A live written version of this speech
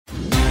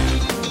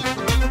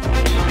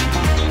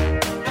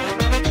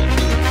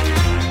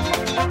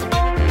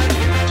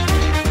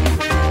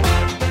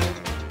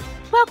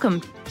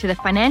Welcome to the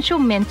Financial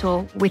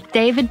Mentor with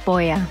David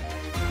Boyer.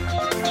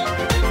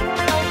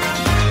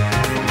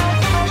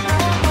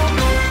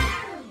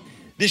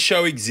 This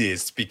show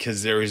exists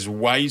because there is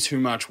way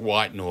too much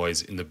white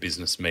noise in the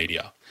business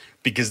media.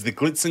 Because the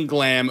glitz and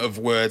glam of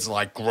words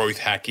like growth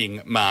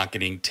hacking,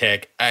 marketing,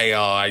 tech,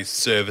 AI,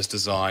 service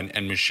design,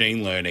 and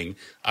machine learning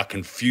are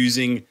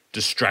confusing,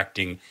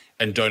 distracting,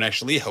 and don't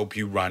actually help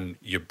you run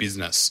your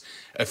business.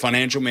 A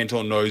financial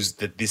mentor knows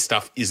that this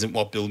stuff isn't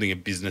what building a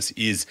business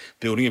is.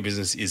 Building a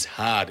business is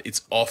hard.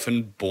 It's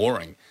often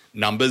boring.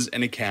 Numbers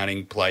and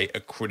accounting play a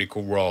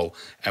critical role.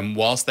 And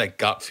whilst that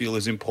gut feel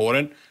is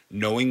important,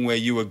 knowing where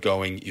you are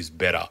going is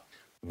better.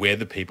 We're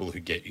the people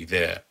who get you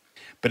there.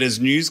 But as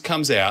news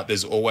comes out,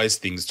 there's always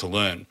things to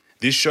learn.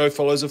 This show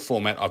follows a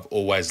format I've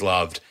always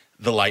loved,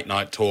 the late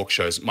night talk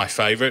shows. My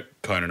favourite,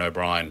 Conan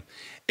O'Brien.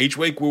 Each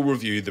week we'll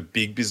review the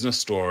big business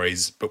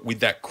stories, but with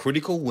that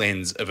critical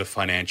lens of a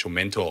financial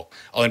mentor.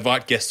 I'll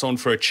invite guests on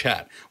for a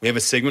chat. We have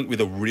a segment with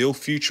a real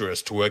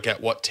futurist to work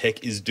out what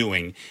tech is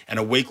doing, and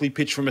a weekly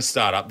pitch from a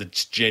startup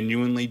that's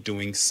genuinely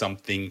doing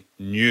something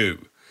new.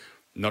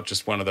 Not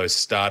just one of those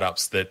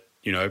startups that,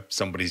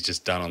 somebody's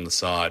just done on the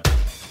side.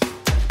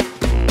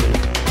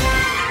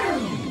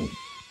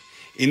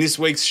 In this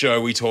week's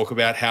show, we talk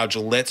about how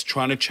Gilette's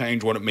trying to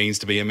change what it means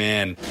to be a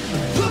man.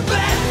 The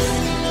best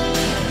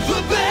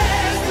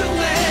a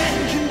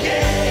man can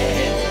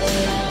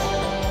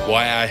get.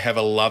 Why I have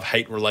a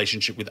love-hate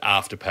relationship with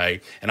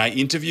Afterpay, and I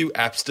interview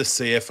Appster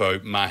CFO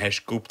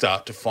Mahesh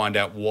Gupta to find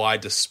out why,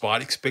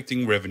 despite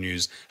expecting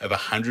revenues of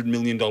 $100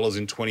 million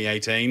in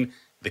 2018,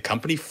 the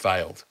company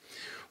failed.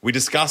 We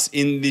discuss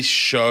in this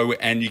show,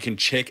 and you can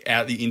check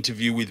out the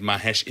interview with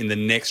Mahesh in the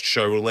next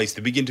show release.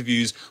 The big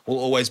interviews will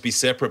always be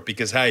separate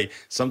because, hey,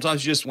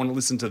 sometimes you just want to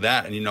listen to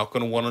that and you're not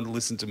going to want to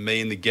listen to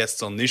me and the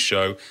guests on this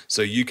show,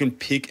 so you can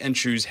pick and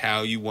choose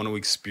how you want to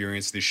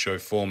experience this show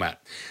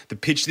format. The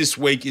pitch this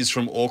week is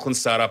from Auckland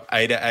startup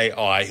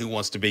Aider.ai, who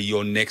wants to be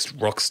your next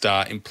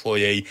rockstar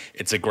employee.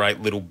 It's a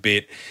great little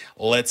bit.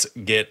 Let's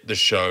get the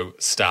show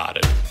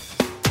started.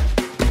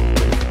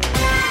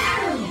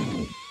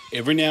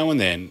 Every now and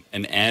then,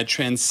 an ad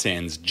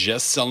transcends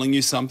just selling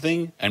you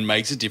something and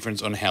makes a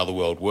difference on how the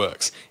world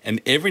works.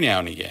 And every now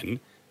and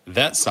again,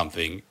 that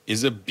something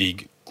is a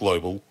big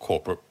global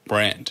corporate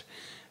brand.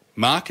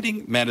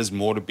 Marketing matters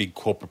more to big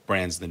corporate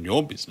brands than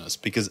your business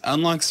because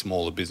unlike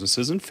smaller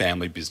businesses and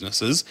family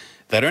businesses,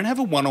 they don't have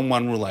a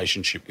one-on-one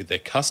relationship with their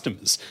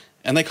customers,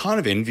 and they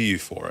kind of envy you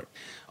for it.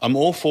 I'm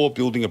all for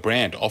building a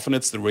brand. Often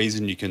it's the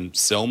reason you can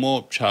sell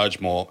more, charge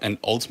more, and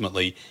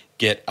ultimately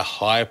get a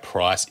higher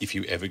price if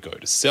you ever go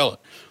to sell it.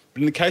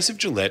 But in the case of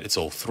Gillette, it's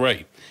all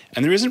three.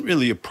 And there isn't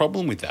really a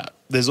problem with that.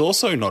 There's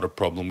also not a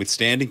problem with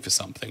standing for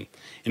something.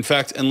 In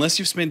fact, unless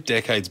you've spent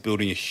decades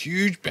building a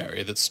huge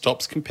barrier that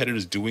stops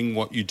competitors doing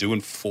what you do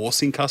and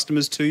forcing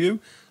customers to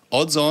you,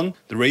 odds on,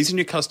 the reason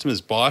your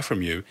customers buy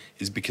from you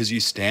is because you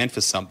stand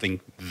for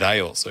something they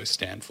also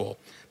stand for.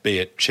 Be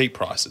it cheap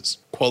prices,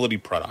 quality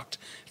product,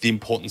 the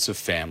importance of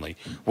family.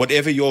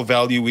 Whatever your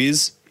value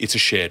is, it's a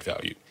shared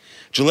value.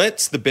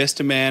 Gilette's "the best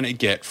a man can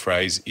get"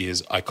 phrase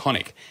is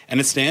iconic, and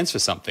it stands for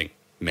something.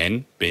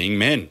 Men being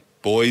men,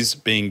 boys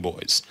being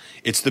boys.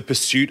 It's the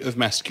pursuit of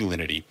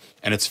masculinity,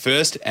 and its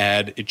first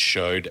ad, it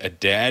showed a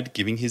dad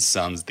giving his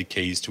sons the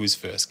keys to his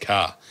first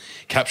car.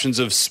 Captions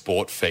of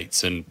sport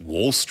feats and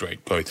Wall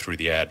Street go through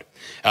the ad.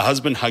 A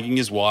husband hugging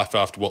his wife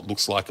after what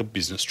looks like a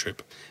business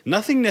trip.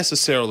 Nothing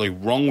necessarily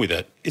wrong with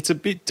it. It's a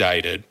bit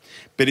dated,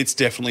 but it's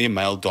definitely a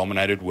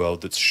male-dominated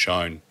world that's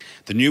shown.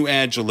 The new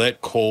ad Gillette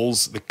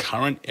calls the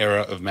current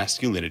era of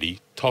masculinity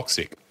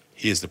toxic.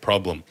 Here's the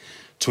problem.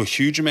 To a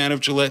huge amount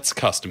of Gillette's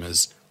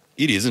customers,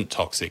 it isn't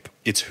toxic.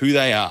 It's who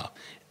they are,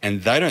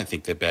 and they don't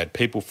think they're bad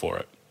people for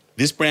it.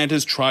 This brand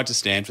has tried to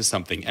stand for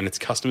something and its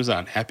customers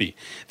aren't happy.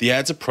 The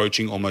ad's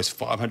approaching almost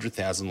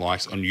 500,000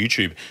 likes on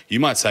YouTube. You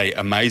might say,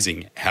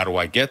 amazing, how do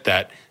I get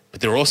that?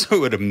 But they're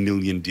also at 1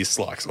 million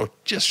dislikes, or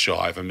just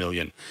shy of 1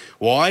 million.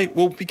 Why?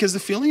 Well, because the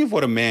feeling of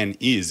what a man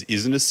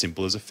isn't as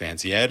simple as a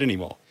fancy ad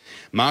anymore.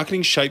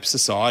 Marketing shapes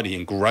society,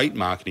 and great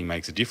marketing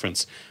makes a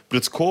difference, but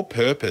its core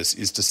purpose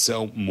is to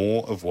sell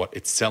more of what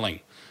it's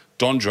selling.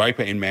 Don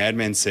Draper in Mad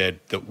Men said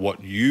that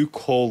what you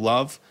call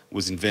love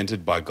was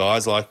invented by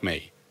guys like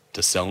me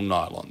to sell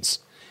nylons.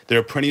 There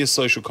are plenty of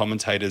social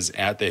commentators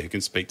out there who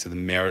can speak to the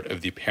merit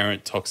of the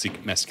apparent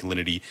toxic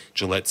masculinity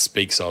Gillette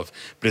speaks of,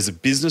 but as a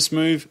business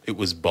move, it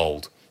was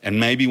bold, and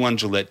maybe one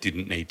Gillette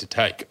didn't need to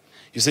take.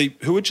 You see,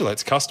 who were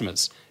Gillette's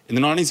customers? In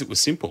the 90s, it was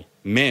simple.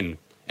 Men,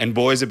 and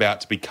boys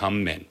about to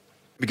become men.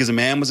 Because a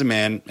man was a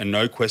man and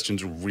no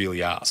questions were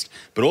really asked,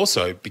 but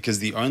also because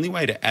the only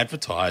way to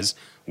advertise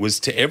was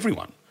to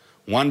everyone.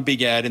 One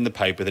big ad in the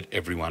paper that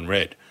everyone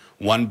read.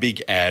 One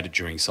big ad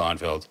during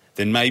Seinfeld,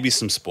 then maybe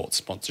some sports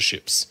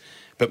sponsorships.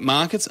 But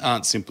markets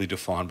aren't simply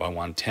defined by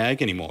one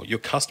tag anymore. Your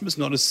customer's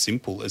not as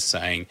simple as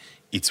saying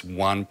it's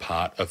one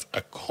part of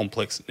a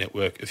complex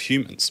network of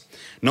humans.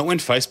 Not when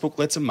Facebook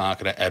lets a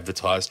marketer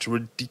advertise to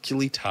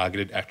ridiculously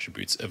targeted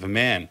attributes of a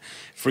man.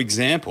 For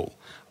example,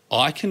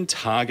 I can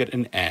target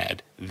an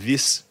ad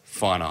this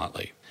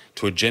finitely.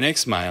 to a Gen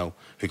X male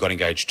who got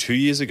engaged 2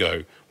 years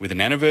ago with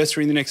an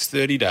anniversary in the next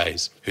 30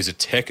 days, who's a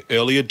tech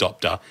early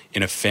adopter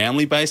in a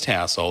family-based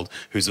household,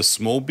 who's a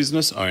small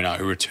business owner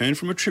who returned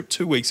from a trip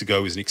 2 weeks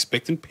ago as an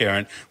expectant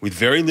parent with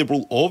very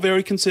liberal or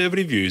very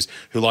conservative views,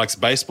 who likes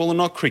baseball and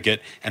not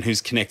cricket, and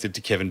who's connected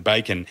to Kevin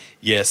Bacon.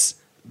 Yes,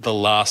 the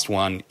last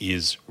one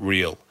is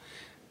real.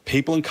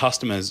 People and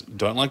customers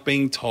don't like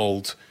being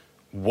told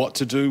what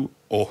to do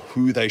or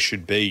who they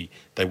should be.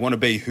 They want to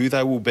be who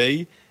they will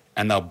be,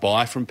 and they'll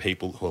buy from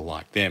people who are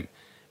like them.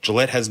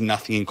 Gillette has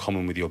nothing in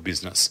common with your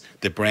business.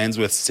 Their brand's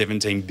worth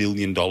 $17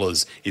 billion.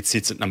 It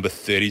sits at number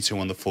 32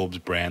 on the Forbes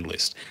brand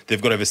list.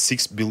 They've got over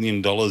 $6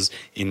 billion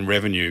in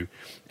revenue,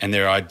 and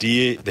their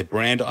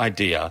brand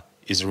idea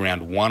is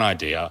around one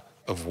idea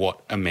of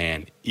what a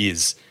man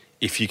is.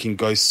 If you can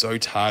go so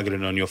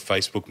targeted on your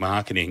Facebook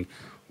marketing,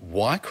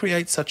 why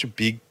create such a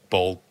big,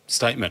 bold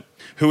statement?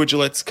 Who are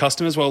Gillette's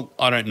customers? Well,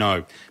 I don't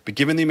know. But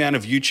given the amount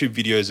of YouTube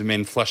videos of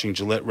men flushing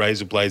Gillette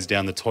razor blades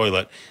down the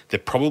toilet, they're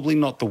probably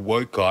not the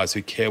woke guys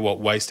who care what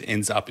waste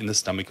ends up in the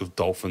stomach of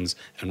dolphins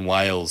and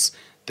whales.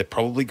 They're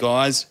probably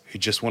guys who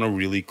just want a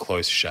really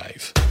close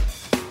shave.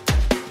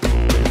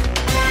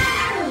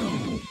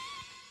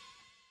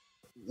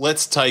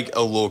 Let's take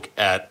a look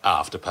at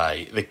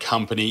Afterpay. The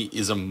company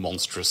is a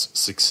monstrous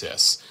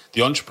success.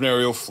 The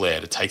entrepreneurial flair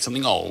to take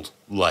something old,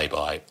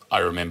 lay-by, I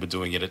remember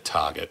doing it at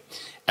Target,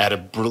 add a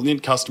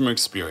brilliant customer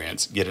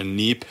experience, get a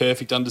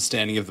near-perfect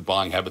understanding of the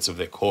buying habits of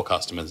their core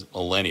customers,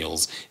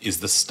 millennials, is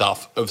the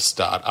stuff of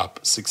startup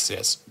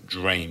success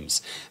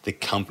dreams. The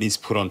company's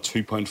put on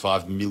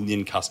 2.5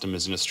 million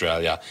customers in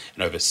Australia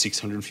and over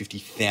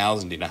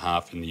 650,000 in a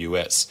half in the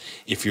US.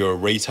 If you're a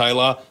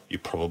retailer, you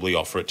probably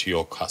offer it to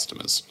your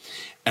customers.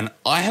 And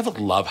I have a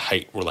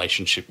love-hate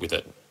relationship with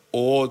it.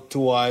 Or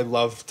do I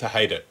love to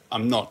hate it?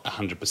 I'm not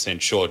 100%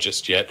 sure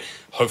just yet.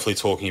 Hopefully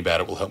talking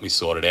about it will help me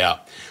sort it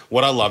out.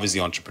 What I love is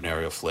the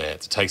entrepreneurial flair,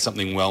 to take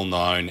something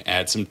well-known,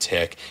 add some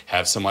tech,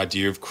 have some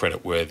idea of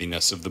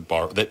creditworthiness of the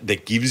borrower,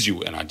 that gives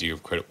you an idea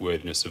of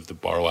creditworthiness of the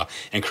borrower,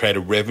 and create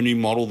a revenue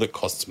model that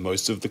costs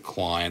most of the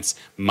clients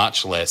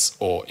much less,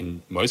 or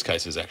in most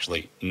cases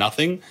actually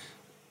nothing.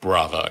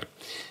 Bravo.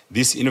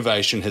 This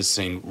innovation has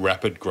seen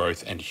rapid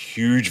growth and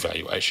huge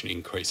valuation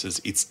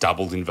increases. It's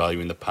doubled in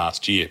value in the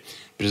past year.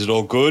 But is it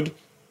all good?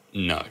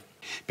 No.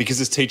 Because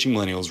it's teaching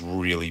millennials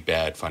really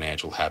bad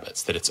financial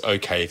habits, that it's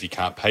okay if you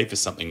can't pay for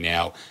something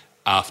now,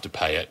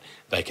 afterpay it.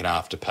 They can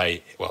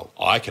afterpay, well,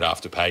 I could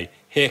afterpay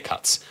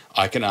haircuts.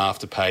 I can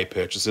afterpay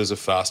purchases of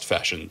fast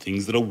fashion,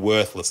 things that are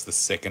worthless the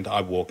second I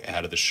walk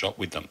out of the shop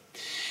with them.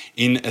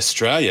 In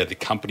Australia, the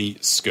company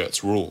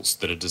skirts rules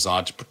that are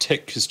designed to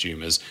protect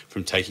consumers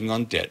from taking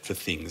on debt for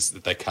things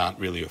that they can't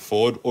really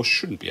afford or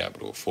shouldn't be able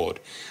to afford.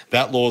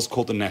 That law is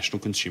called the National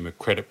Consumer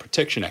Credit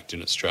Protection Act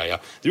in Australia.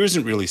 There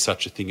isn't really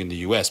such a thing in the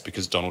US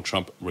because Donald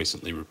Trump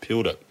recently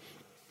repealed it.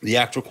 The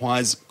Act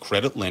requires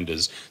credit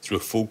lenders through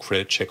a full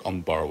credit check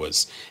on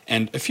borrowers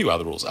and a few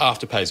other rules.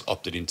 Afterpay's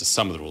opted into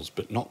some of the rules,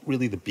 but not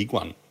really the big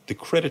one, the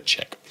credit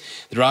check.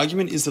 Their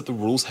argument is that the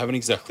rules haven't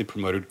exactly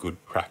promoted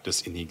good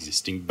practice in the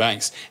existing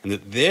banks and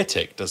that their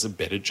tech does a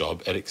better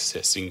job at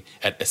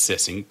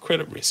assessing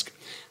credit risk.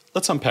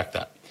 Let's unpack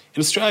that. In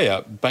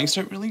Australia, banks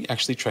don't really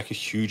actually track a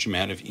huge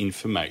amount of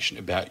information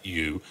about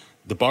you,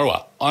 the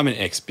borrower. I'm an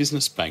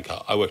ex-business banker.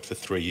 I worked for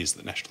 3 years at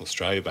the National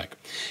Australia Bank.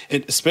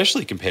 And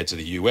especially compared to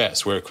the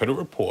US, where a credit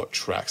report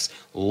tracks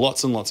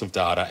lots and lots of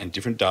data and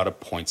different data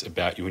points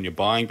about you and your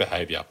buying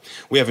behaviour.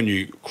 We have a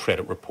new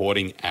Credit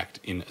Reporting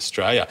Act in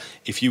Australia.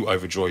 If you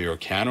overdraw your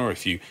account or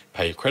if you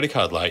pay your credit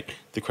card late,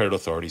 the credit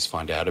authorities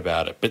find out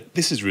about it. But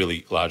this is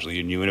really largely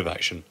a new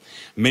innovation.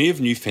 Many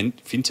of new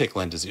fintech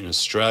lenders in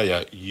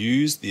Australia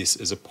use this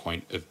as a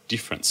point of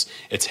difference.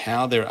 It's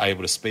how they're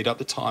able to speed up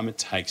the time it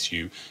takes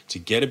you to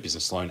get a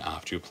business loan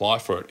after you apply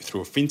for it.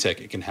 Through a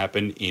fintech, it can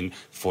happen in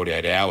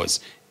 48 hours.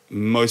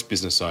 Most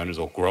business owners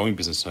or growing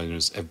business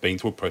owners have been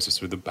through a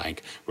process with a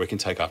bank where it can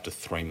take up to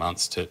 3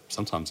 months to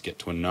sometimes get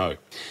to a no.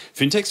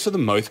 Fintechs, for the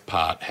most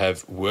part,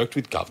 have worked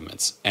with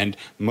governments, and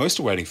most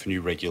are waiting for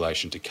new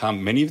regulation to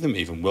come. Many of them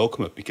even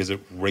welcome it because it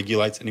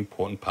regulates an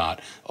important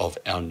part of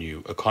our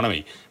new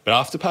economy. But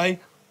Afterpay,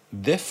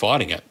 they're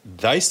fighting it.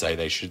 They say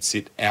they should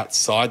sit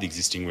outside the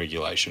existing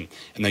regulation,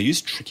 and they use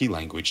tricky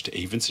language to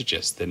even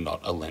suggest they're not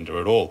a lender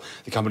at all.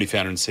 The company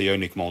founder and CEO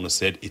Nick Molnar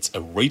said it's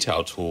a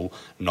retail tool,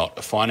 not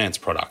a finance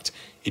product.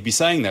 He'd be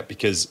saying that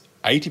because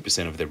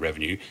 80% of their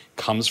revenue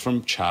comes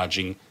from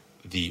charging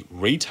the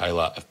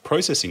retailer a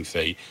processing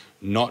fee,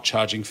 not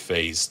charging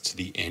fees to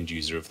the end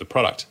user of the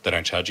product. They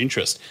don't charge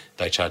interest.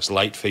 They charge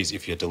late fees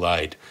if you're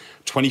delayed.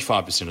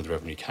 25% of the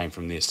revenue came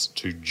from this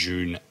to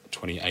June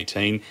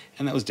 2018,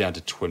 and that was down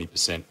to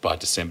 20% by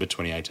December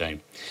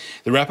 2018.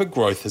 The rapid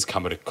growth has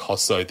come at a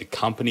cost, though. The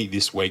company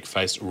this week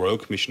faced a royal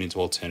commission into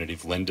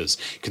alternative lenders.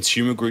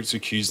 Consumer groups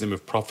accuse them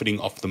of profiting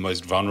off the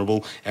most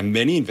vulnerable, and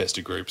many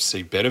investor groups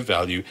see better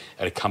value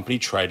at a company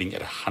trading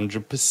at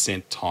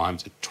 100%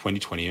 times its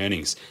 2020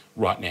 earnings.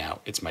 Right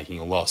now, it's making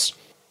a loss.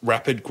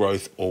 Rapid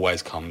growth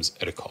always comes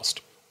at a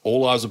cost.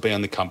 all eyes will be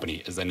on the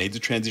company as they need to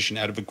transition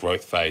out of a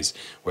growth phase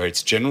where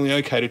it's generally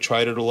okay to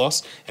trade at a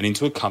loss and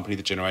into a company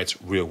that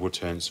generates real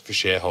returns for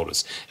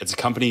shareholders. It's a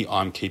company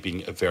I'm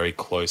keeping a very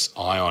close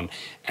eye on,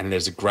 and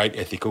there's a great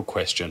ethical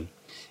question.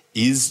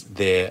 Is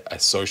there a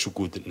social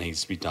good that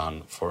needs to be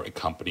done for a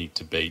company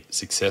to be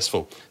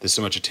successful? There's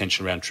so much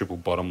attention around triple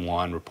bottom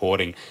line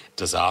reporting.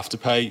 Does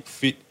Afterpay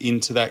fit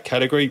into that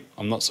category?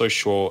 I'm not so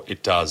sure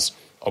it does.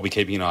 I'll be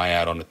keeping an eye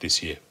out on it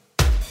this year.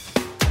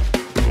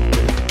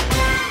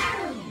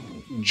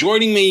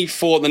 Joining me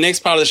for the next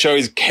part of the show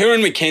is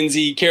Karen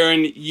McKenzie.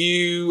 Karen,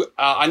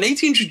 I need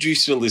to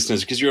introduce you to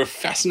listeners because you're a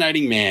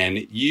fascinating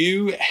man.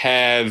 You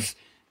have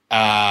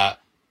a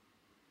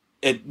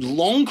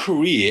long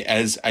career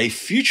as a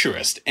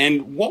futurist.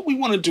 And what we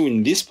want to do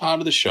in this part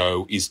of the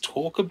show is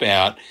talk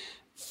about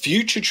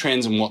future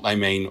trends and what they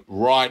mean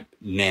right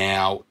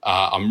now.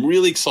 I'm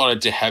really excited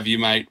to have you,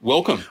 mate.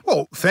 Welcome.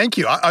 Well, thank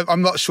you.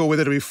 I'm not sure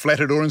whether to be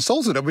flattered or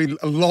insulted. I mean,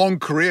 a long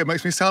career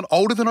makes me sound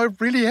older than I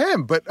really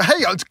am. But hey,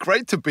 it's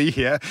great to be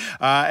here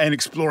and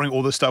exploring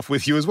all this stuff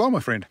with you as well, my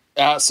friend.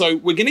 So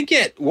we're going to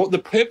get what the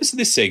purpose of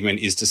this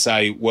segment is to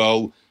say,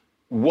 well,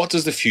 what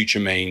does the future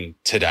mean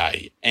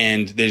today?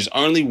 And there's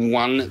only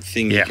one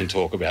thing you can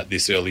talk about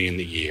this early in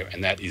the year,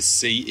 and that is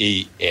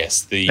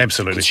CES, the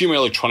Consumer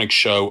Electronics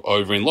Show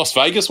over in Las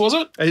Vegas, was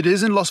it? It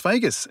is in Las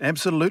Vegas,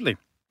 absolutely.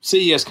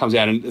 CES comes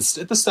out, and it's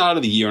at the start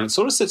of the year, and it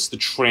sort of sets the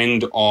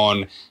trend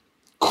on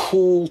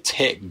cool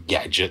tech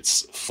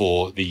gadgets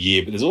for the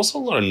year. But there's also a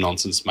lot of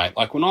nonsense, mate.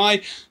 Like when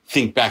I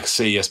think back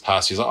CES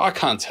past years, I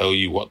can't tell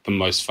you what the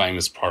most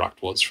famous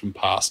product was from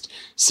past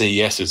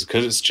CESs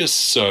because it's just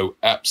so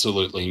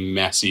absolutely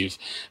massive.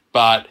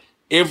 But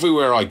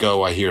everywhere I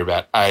go, I hear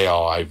about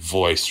AI,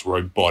 voice,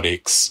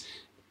 robotics.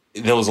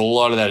 There was a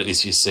lot of that at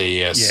this year's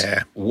CES.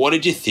 Yeah. What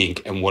did you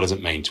think, and what does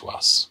it mean to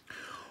us?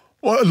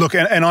 Well, look,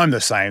 and I'm the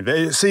same.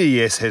 The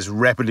CES has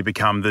rapidly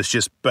become this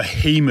just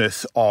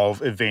behemoth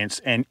of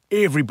events, and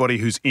everybody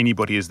who's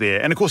anybody is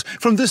there. And of course,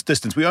 from this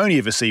distance, we only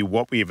ever see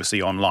what we ever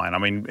see online. I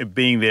mean,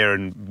 being there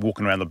and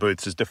walking around the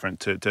booths is different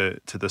to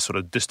the sort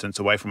of distance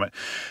away from it.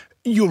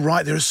 You're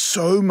right, there is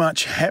so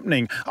much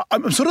happening.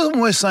 I'm sort of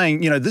almost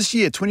saying, this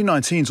year,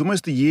 2019, is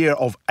almost the year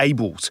of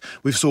ables.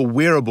 We saw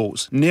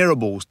wearables,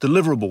 nearables,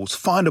 deliverables,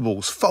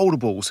 findables,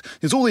 foldables.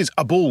 There's all these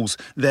ables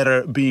that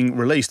are being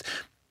released.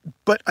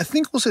 But I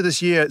think also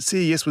this year,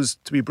 CES was,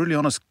 to be brutally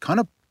honest, kind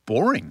of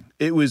boring.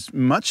 It was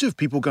much of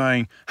people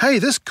going, hey,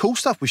 this cool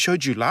stuff we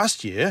showed you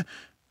last year,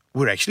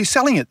 we're actually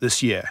selling it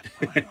this year.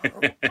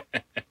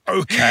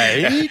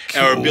 Okay,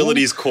 cool. Our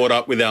abilities caught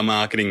up with our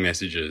marketing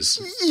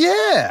messages.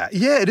 Yeah,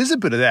 it is a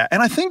bit of that.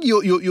 And I think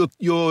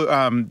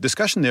your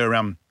discussion there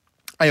around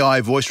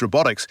AI voice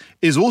robotics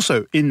is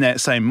also in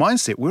that same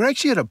mindset. We're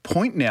actually at a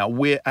point now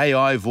where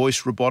AI,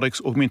 voice robotics,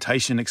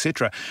 augmentation,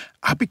 etc.,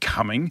 are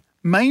becoming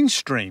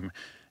mainstream.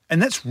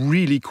 And that's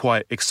really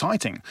quite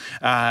exciting.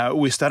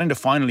 We're starting to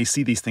finally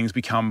see these things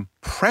become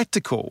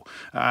practical.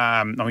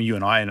 I mean, you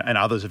and I and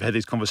others have had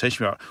these conversations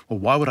about, well,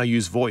 why would I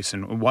use voice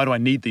and why do I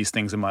need these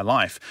things in my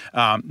life?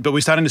 But we're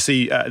starting to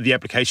see the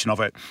application of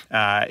it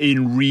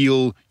in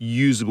real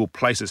usable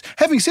places.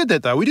 Having said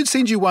that, though, we did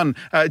send you one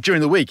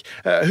during the week.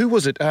 Who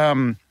was it?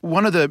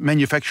 One of the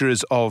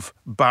manufacturers of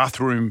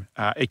bathroom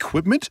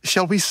equipment,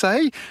 shall we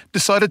say,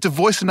 decided to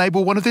voice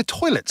enable one of their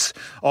toilets,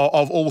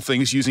 of all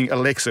things, using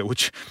Alexa,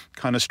 which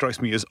kind of strikes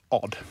me as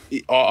odd.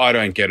 I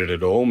don't get it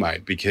at all,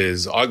 mate,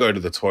 because I go to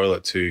the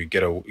toilet to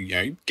get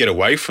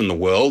away from the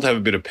world, have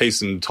a bit of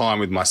peace and time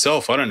with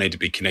myself. I don't need to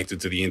be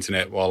connected to the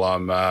internet while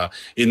I'm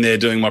in there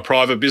doing my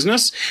private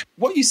business.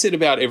 What you said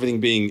about everything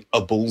being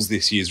ables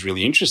this year is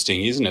really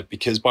interesting, isn't it?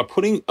 Because by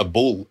putting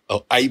able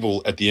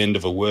at the end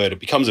of a word, it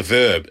becomes a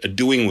verb, a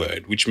doing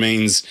word, which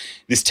means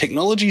this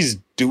technology is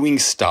doing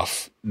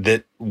stuff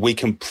that we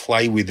can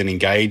play with and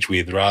engage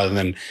with rather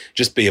than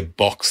just be a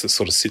box that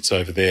sort of sits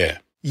over there.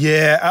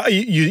 Yeah,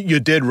 you're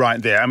dead right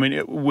there. I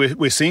mean,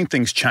 we're seeing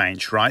things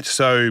change, right?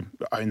 So,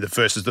 the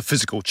first is the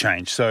physical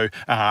change. So,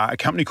 a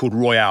company called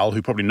Royale,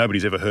 who probably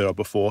nobody's ever heard of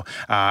before,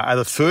 are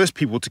the first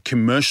people to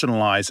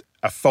commercialize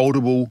a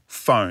foldable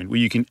phone where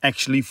you can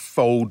actually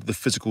fold the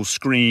physical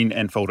screen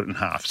and fold it in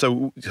half.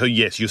 So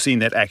yes, you're seeing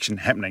that action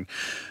happening.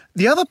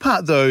 The other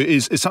part, though,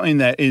 is something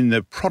that in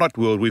the product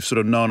world we've sort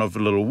of known of a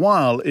little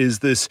while, is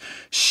this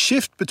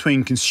shift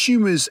between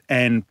consumers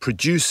and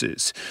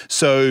producers.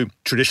 So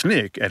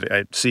traditionally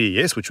at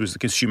CES, which was the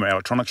Consumer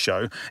Electronics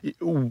Show,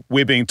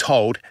 we're being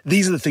told,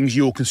 these are the things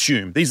you'll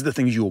consume, these are the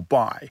things you'll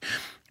buy.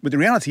 But the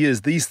reality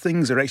is these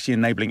things are actually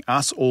enabling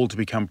us all to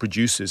become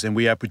producers, and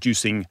we are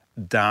producing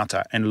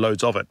data and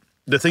loads of it.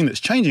 The thing that's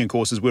changing, of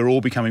course, is we're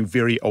all becoming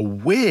very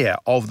aware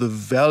of the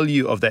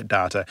value of that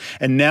data.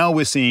 And now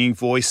we're seeing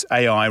voice,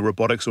 AI,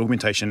 robotics,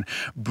 augmentation,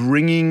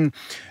 bringing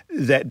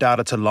that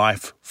data to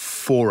life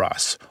for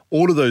us.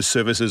 All of those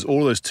services,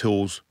 all of those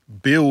tools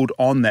build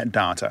on that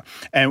data.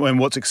 And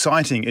what's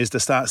exciting is to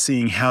start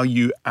seeing how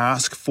you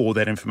ask for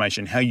that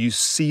information, how you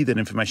see that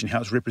information, how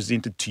it's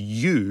represented to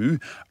you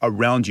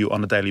around you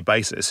on a daily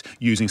basis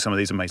using some of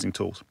these amazing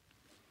tools.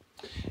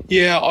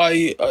 Yeah,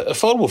 a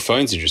foldable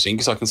phone's interesting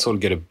because I can sort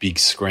of get a big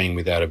screen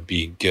without a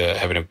big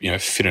having to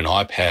fit an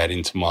iPad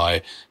into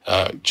my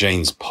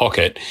jeans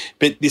pocket.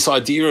 But this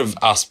idea of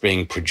us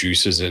being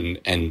producers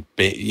and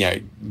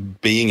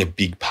being a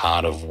big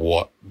part of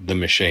what the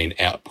machine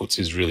outputs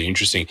is really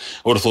interesting.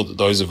 I would have thought that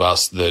those of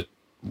us that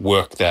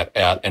work that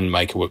out and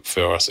make it work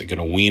for us are going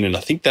to win. And I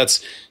think that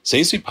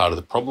seems to be part of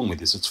the problem with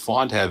this. It's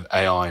fine to have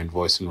AI and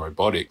voice and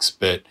robotics,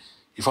 but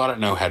if I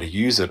don't know how to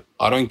use it,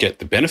 I don't get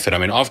the benefit. I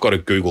mean, I've got a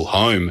Google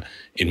Home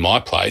in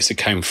my place. It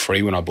came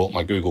free when I bought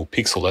my Google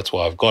Pixel. That's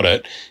why I've got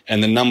it.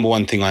 And the number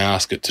one thing I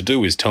ask it to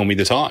do is tell me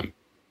the time.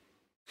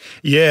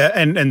 Yeah,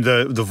 and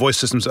the voice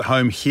systems at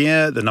home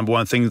here, the number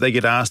one thing they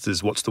get asked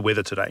is, what's the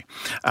weather today?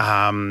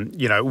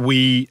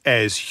 We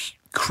as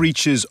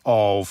creatures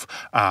of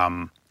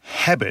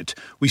habit,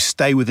 we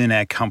stay within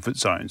our comfort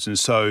zones. And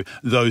so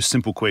those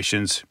simple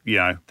questions,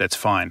 that's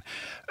fine.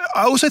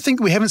 I also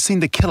think we haven't seen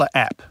the killer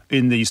app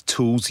in these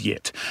tools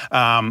yet.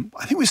 I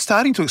think we're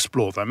starting to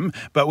explore them,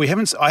 but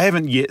I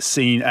haven't yet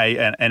seen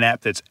an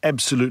app that's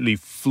absolutely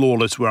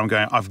flawless where I'm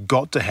going, I've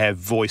got to have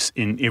voice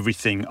in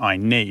everything I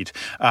need.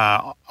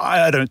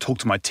 I don't talk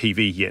to my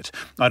TV yet.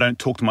 I don't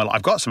talk to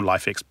I've got some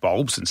LifeX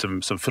bulbs and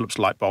some Philips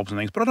light bulbs and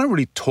things, but I don't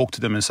really talk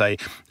to them and say,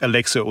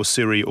 Alexa or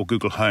Siri or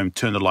Google Home,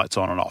 turn the lights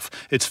on and off.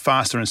 It's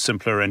faster and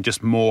simpler and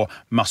just more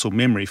muscle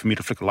memory for me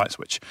to flick a light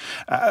switch.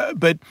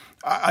 But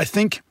I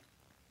think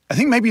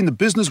maybe in the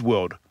business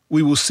world,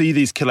 we will see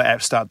these killer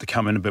apps start to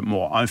come in a bit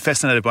more. I'm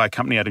fascinated by a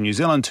company out of New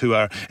Zealand who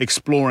are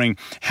exploring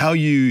how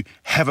you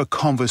have a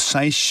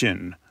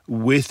conversation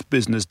with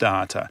business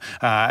data,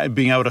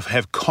 being able to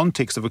have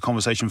context of a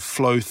conversation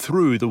flow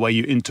through the way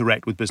you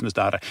interact with business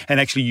data and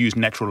actually use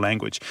natural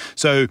language.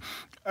 So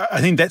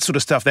I think that sort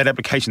of stuff, that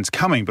application's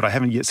coming, but I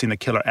haven't yet seen a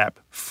killer app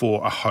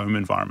for a home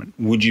environment.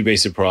 Would you be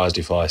surprised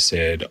if I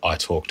said I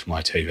talk to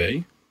my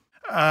TV?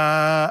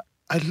 A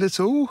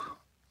little.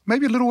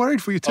 Maybe a little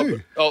worried for you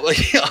too. Because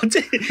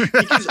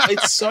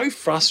it's so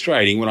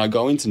frustrating when I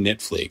go into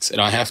Netflix and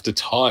I have to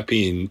type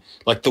in,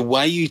 like the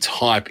way you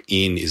type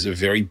in is a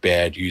very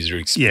bad user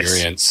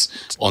experience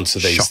onto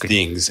these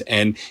things.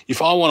 And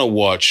if I want to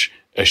watch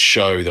a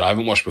show that I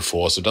haven't watched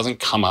before, so it doesn't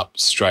come up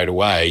straight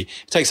away,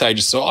 it takes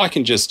ages. So I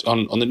can just,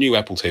 on the new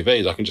Apple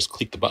TVs, I can just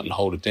click the button,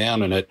 hold it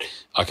down, and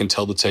I can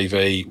tell the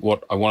TV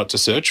what I want it to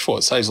search for.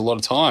 It saves a lot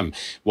of time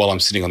while I'm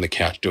sitting on the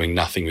couch doing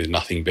nothing with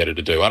nothing better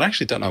to do. I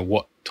actually don't know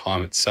what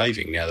time it's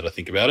saving now that I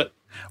think about it.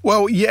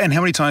 Well, yeah, and how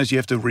many times do you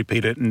have to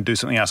repeat it and do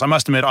something else? I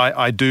must admit,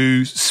 I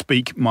do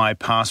speak my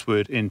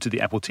password into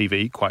the Apple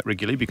TV quite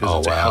regularly because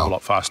it's a hell of a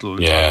lot faster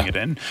than typing it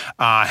in.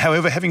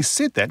 However, having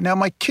said that, now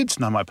my kids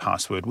know my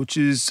password, which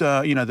is,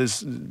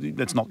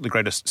 that's not the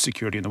greatest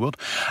security in the world.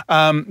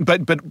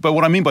 But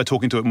what I mean by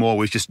talking to it more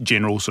was just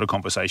general sort of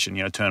conversation,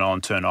 turn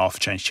on, turn off,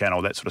 change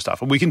channel, that sort of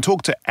stuff. And we can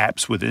talk to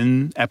apps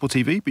within Apple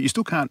TV, but you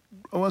still can't,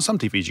 well, some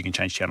TVs you can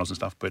change channels and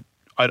stuff, but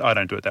I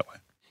don't do it that way.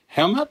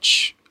 How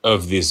much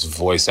of this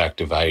voice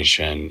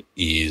activation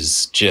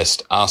is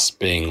just us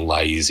being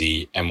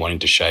lazy and wanting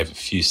to shave a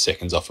few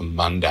seconds off a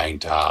mundane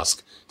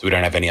task that we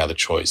don't have any other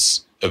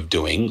choice of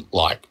doing,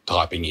 like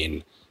typing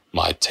in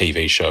my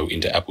TV show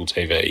into Apple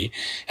TV?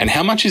 And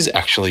how much is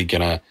actually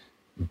going to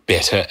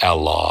better our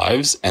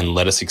lives and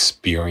let us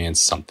experience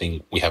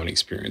something we haven't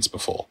experienced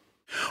before?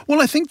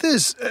 Well, I think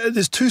there's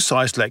two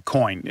sides to that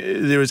coin.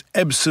 There is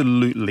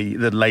absolutely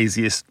the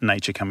laziest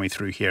nature coming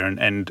through here.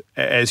 And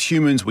as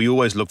humans, we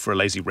always look for a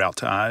lazy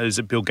route. As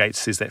Bill Gates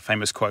says that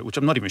famous quote, which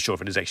I'm not even sure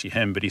if it is actually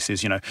him, but he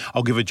says,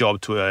 I'll give a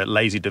job to a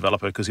lazy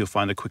developer because he'll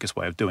find the quickest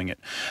way of doing it.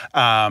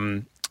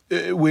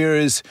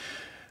 Whereas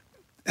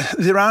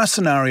there are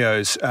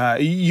scenarios,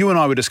 you and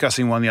I were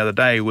discussing one the other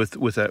day with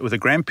a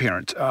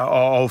grandparent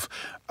of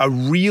a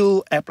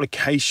real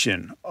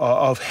application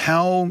of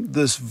how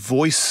this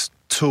voice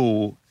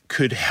tool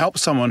could help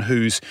someone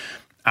who's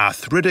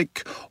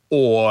arthritic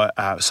or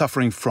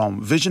suffering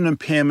from vision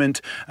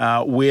impairment,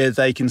 where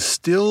they can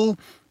still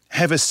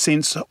have a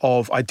sense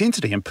of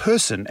identity and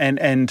person.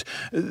 And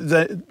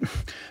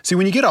see,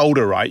 when you get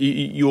older, right,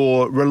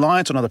 your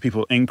reliance on other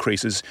people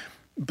increases,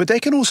 but they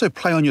can also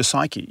play on your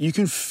psyche. You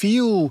can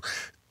feel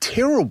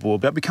terrible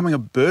about becoming a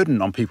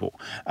burden on people.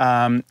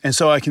 And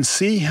so I can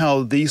see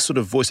how these sort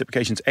of voice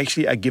applications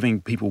actually are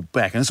giving people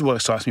back. And this is what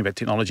excites me about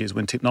technology, is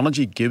when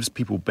technology gives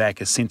people back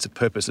a sense of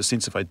purpose, a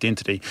sense of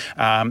identity,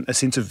 a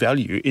sense of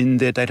value in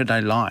their day-to-day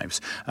lives.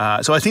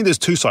 So I think there's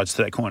two sides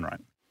to that coin, right?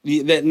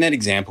 That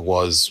example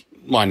was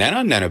my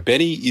Nana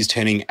Betty is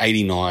turning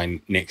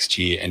 89 next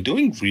year and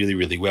doing really,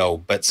 really well.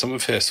 But some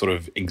of her sort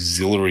of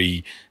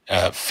auxiliary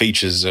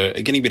features are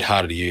getting a bit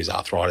harder to use.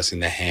 Arthritis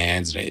in the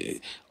hands, and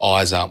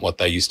eyes aren't what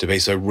they used to be.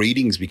 So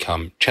reading's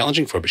become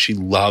challenging for her, but she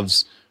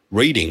loves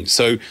reading.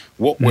 So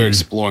what we're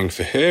exploring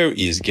for her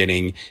is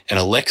getting an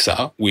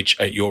Alexa, which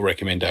at your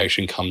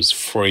recommendation comes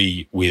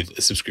free with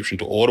a subscription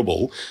to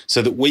Audible,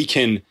 so that we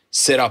can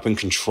set up and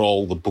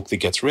control the book that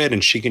gets read,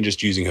 and she can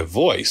just, using her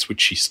voice,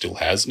 which she still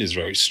has and is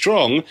very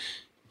strong,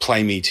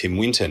 play me Tim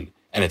Winton.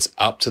 and it's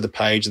up to the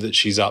page that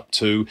she's up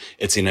to.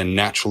 It's in a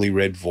naturally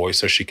read voice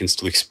so she can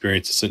still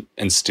experience it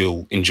and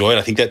still enjoy it.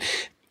 I think that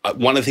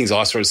one of the things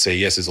I saw at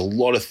CES is a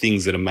lot of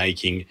things that are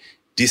making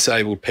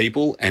disabled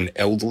people and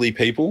elderly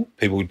people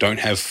who don't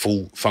have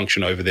full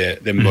function over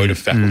their motor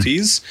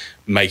faculties,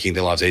 making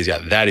their lives easier.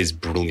 That is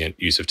brilliant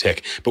use of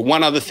tech. But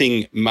one other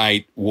thing,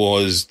 mate,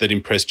 that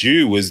impressed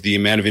you was the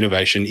amount of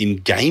innovation in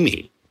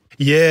gaming.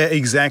 Yeah,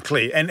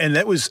 exactly. And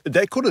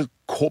that could have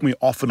caught me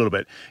off a little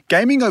bit.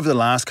 Gaming over the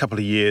last couple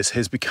of years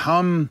has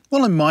become,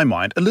 well, in my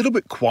mind, a little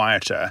bit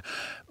quieter,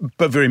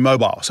 but very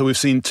mobile. So we've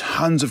seen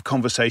tons of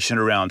conversation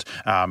around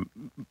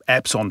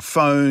apps on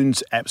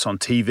phones, apps on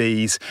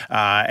TVs,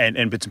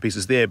 and bits and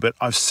pieces there. But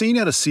I've seen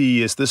out of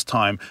CES this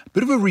time a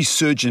bit of a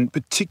resurgence,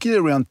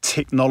 particularly around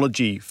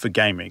technology for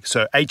gaming.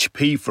 So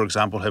HP, for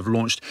example, have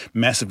launched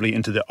massively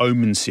into the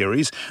Omen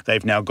series.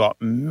 They've now got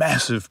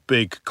massive,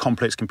 big,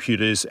 complex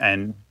computers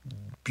and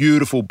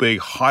beautiful, big,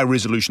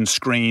 high-resolution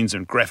screens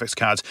and graphics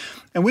cards.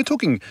 And we're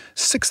talking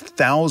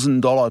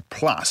 $6,000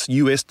 plus,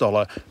 US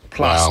dollar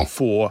plus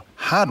for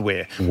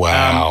hardware.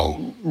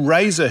 Wow.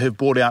 Razer have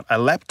brought out a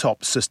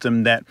laptop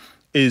system that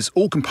is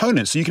all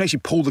components. So you can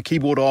actually pull the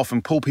keyboard off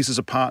and pull pieces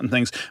apart and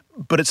things.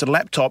 But it's a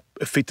laptop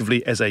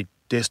effectively as a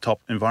desktop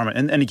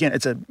environment. And again,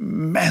 it's a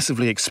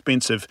massively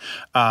expensive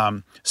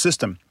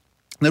system.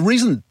 The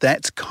reason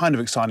that's kind of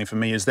exciting for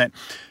me is that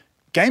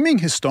gaming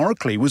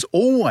historically was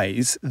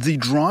always the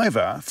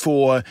driver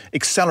for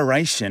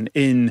acceleration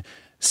in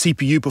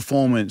CPU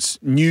performance,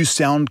 new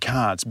sound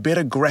cards,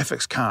 better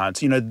graphics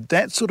cards. You know,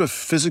 that sort of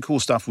physical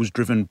stuff was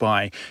driven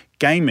by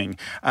gaming.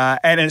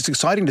 And it's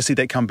exciting to see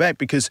that come back,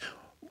 because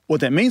what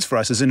that means for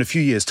us is in a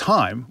few years'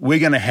 time, we're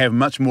going to have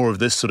much more of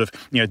this sort of,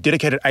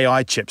 dedicated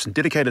AI chips and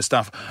dedicated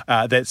stuff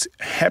that's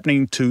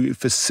happening to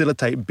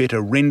facilitate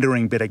better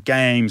rendering, better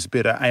games,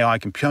 better AI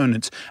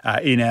components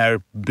in our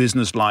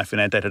business life, in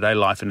our day-to-day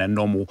life, in our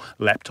normal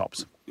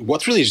laptops.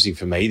 What's really interesting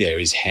for me there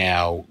is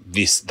how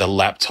the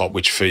laptop,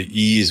 which for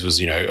years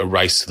was, a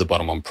race to the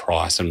bottom on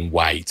price and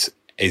weight,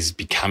 is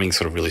becoming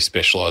sort of really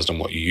specialized on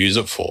what you use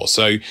it for.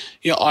 So,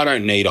 I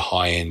don't need a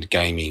high-end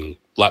gaming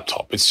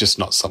laptop. It's just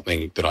not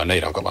something that I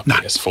need. I've got my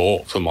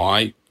PS4 for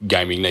my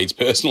gaming needs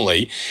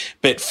personally.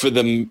 But for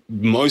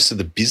most of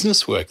the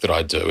business work that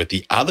I do, at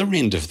the other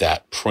end of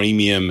that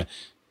premium,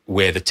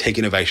 where the tech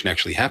innovation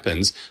actually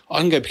happens, I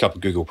can go pick up a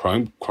Google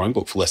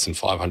Chromebook for less than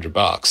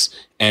 $500,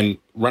 and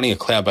running a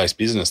cloud-based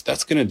business,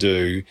 that's going to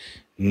do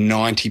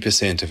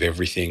 90% of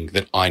everything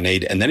that I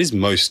need. And that is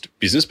most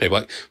business people.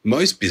 Like,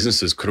 most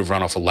businesses could have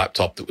run off a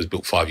laptop that was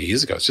built 5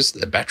 years ago. It's just that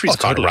the batteries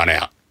kind of run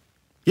out.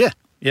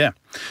 Yeah.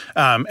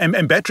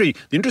 And battery,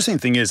 the interesting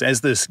thing is,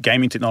 as this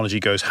gaming technology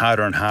goes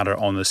harder and harder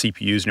on the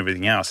CPUs and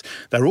everything else,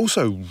 they're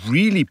also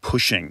really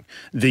pushing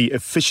the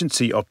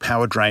efficiency of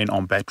power drain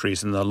on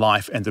batteries and the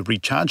life and the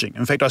recharging.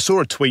 In fact, I saw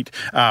a tweet,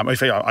 I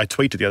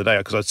tweeted the other day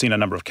because I'd seen a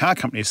number of car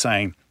companies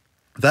saying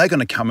they're going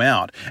to come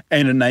out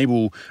and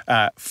enable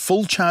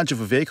full charge of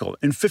a vehicle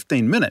in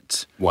 15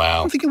 minutes.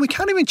 Wow. I'm thinking we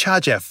can't even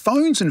charge our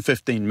phones in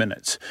 15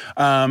 minutes.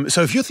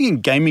 So if you're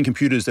thinking gaming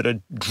computers that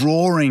are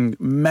drawing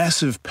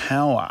massive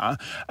power,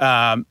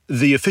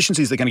 the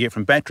efficiencies they're going to get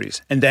from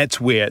batteries, and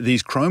that's where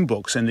these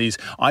Chromebooks and these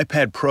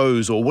iPad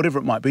Pros or whatever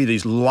it might be,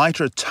 these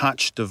lighter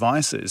touch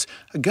devices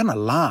are going to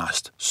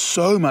last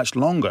so much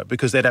longer,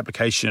 because that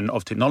application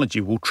of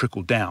technology will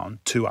trickle down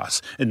to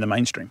us in the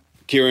mainstream.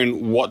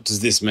 Kieran, what does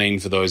this mean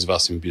for those of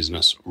us in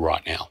business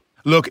right now?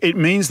 Look, it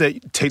means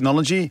that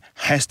technology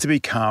has to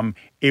become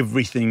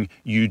everything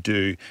you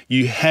do.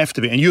 You have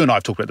to be, and you and I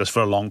have talked about this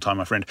for a long time,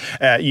 my friend,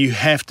 you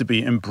have to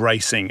be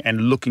embracing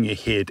and looking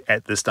ahead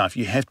at this stuff.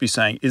 You have to be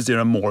saying, is there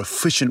a more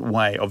efficient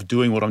way of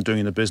doing what I'm doing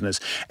in the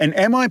business? And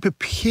am I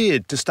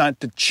prepared to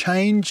start to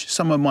change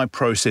some of my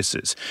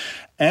processes?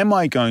 Am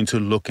I going to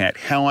look at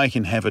how I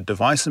can have a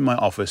device in my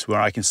office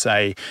where I can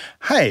say,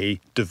 hey,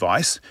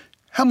 device,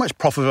 how much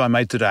profit have I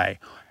made today?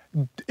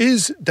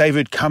 Is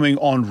David coming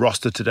on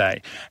roster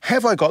today?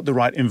 Have I got the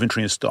right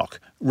inventory in stock?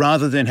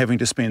 Rather than having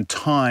to spend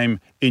time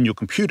in your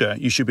computer,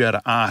 you should be able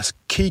to ask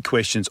key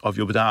questions of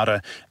your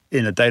data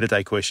in a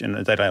day-to-day question, in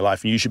a day-to-day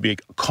life, and you should be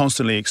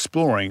constantly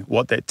exploring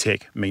what that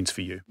tech means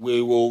for you.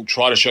 We will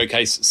try to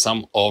showcase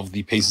some of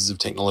the pieces of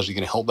technology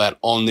going to help that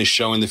on this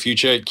show in the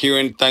future.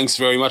 Kieran, thanks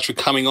very much for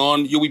coming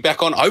on. You'll be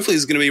back on. Hopefully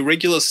this is going to be a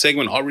regular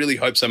segment. I really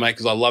hope so, mate,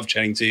 because I love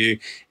chatting to you,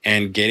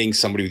 and getting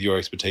somebody with your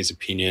expertise,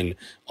 opinion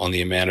on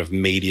the amount of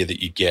media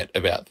that you get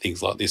about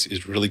things like this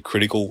is really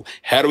critical.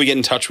 How do we get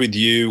in touch with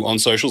you on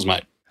socials,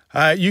 mate?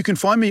 You can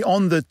find me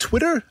on the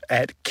Twitter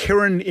at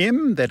Kieran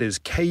M, that is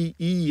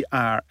KERANM.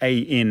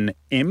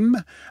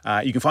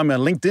 You can find me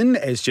on LinkedIn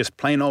as just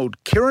plain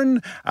old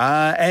Kieran.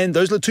 And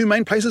those are the two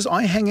main places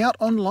I hang out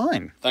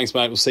online. Thanks,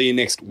 mate. We'll see you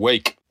next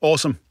week.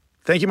 Awesome.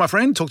 Thank you, my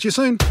friend. Talk to you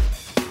soon.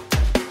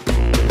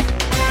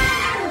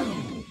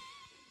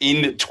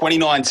 In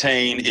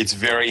 2019, it's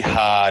very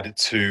hard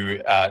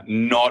to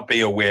not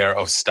be aware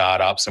of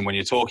startups. And when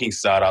you're talking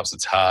startups,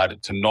 it's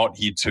hard to not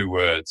hear two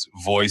words,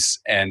 voice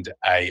and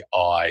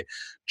AI.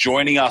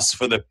 Joining us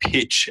for the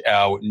pitch,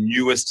 our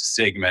newest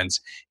segment,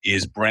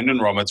 is Brendan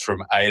Roberts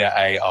from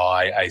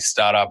Aider.ai, a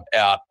startup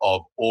out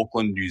of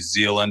Auckland, New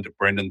Zealand.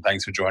 Brendan,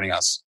 thanks for joining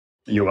us.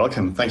 You're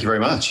welcome. Thank you very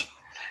much.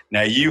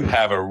 Now, you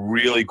have a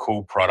really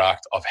cool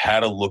product. I've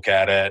had a look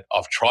at it.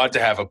 I've tried to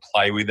have a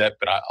play with it,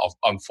 but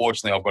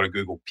unfortunately, I've got a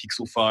Google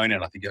Pixel phone,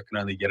 and I think I can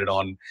only get it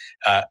on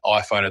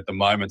iPhone at the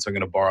moment. So I'm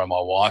going to borrow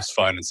my wife's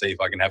phone and see if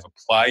I can have a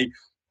play.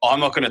 I'm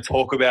not going to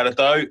talk about it,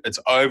 though. It's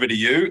over to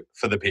you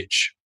for the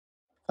pitch.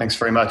 Thanks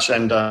very much.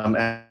 And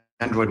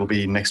Android will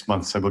be next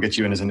month, so we'll get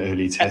you in as an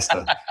early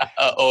tester.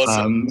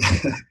 Awesome.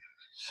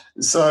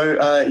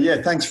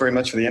 Thanks very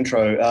much for the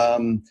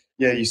intro.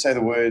 You say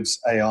the words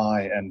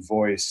AI and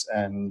voice,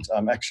 and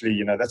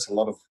actually, that's a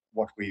lot of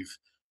what we've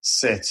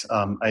set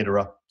Aider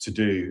up to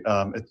do.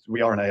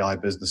 We are an AI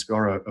business, we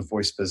are a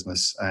voice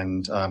business,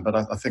 and but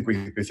I think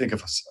we think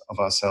of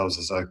ourselves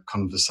as a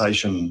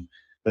conversation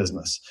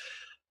business.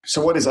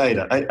 So what is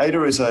Aider?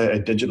 Aider is a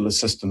digital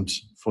assistant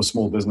for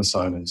small business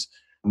owners.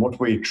 And what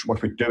we're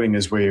doing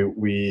is we're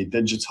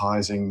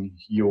digitizing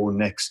your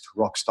next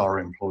rockstar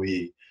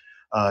employee.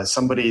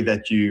 Somebody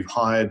that you've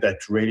hired that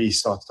really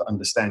starts to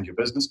understand your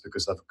business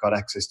because they've got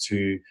access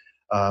to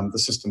the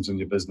systems in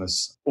your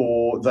business,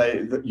 or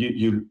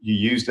you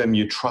use them,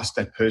 you trust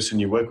that person,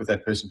 you work with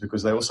that person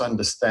because they also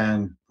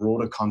understand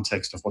broader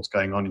context of what's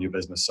going on in your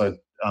business. So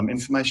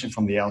information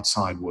from the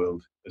outside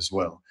world as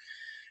well.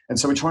 And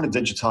so we're trying to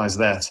digitize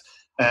that.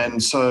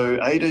 And so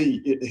Aider,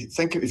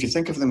 if you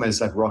think of them as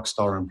that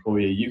rockstar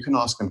employee, you can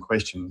ask them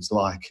questions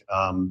like,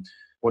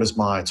 what is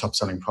my top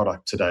selling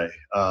product today?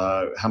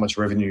 How much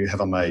revenue have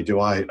I made? Do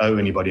I owe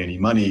anybody any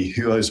money?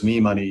 Who owes me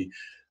money?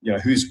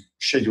 Who's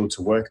scheduled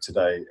to work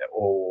today?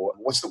 Or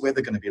what's the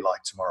weather going to be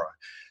like tomorrow?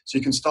 So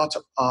you can start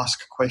to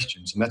ask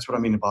questions. And that's what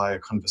I mean by a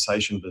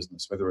conversation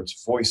business, whether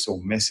it's voice or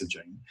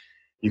messaging.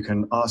 You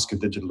can ask a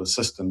digital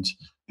assistant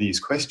these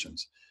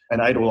questions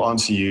and Aider will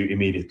answer you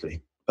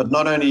immediately. But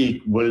not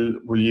only will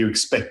you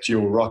expect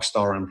your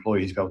rockstar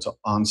employee to be able to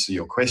answer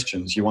your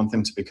questions, you want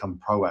them to become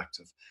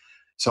proactive.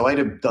 So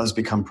Aider does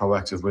become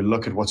proactive. We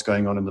look at what's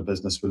going on in the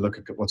business. We look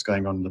at what's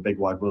going on in the big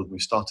wide world. We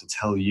start to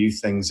tell you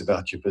things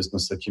about your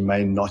business that you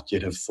may not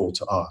yet have thought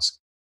to ask.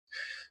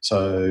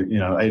 So,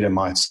 Aider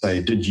might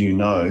say, did you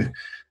know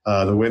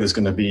the weather's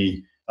going to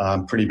be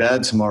pretty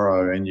bad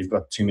tomorrow and you've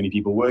got too many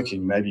people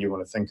working? Maybe you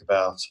want to think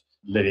about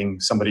letting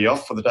somebody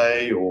off for the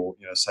day or,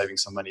 saving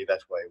some money that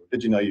way. Or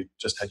did you know you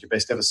just had your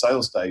best ever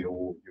sales day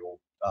or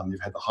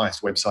you've had the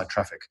highest website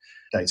traffic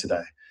day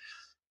today?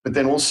 But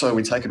then also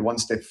we take it one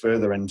step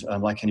further and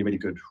like any really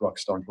good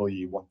rockstar employee,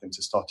 you want them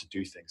to start to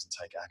do things and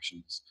take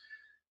actions.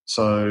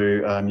 So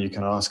you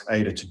can ask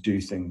Aider to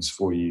do things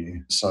for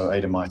you. So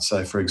Aider might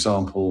say, for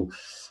example,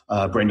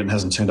 Brendan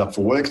hasn't turned up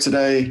for work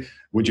today.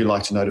 Would you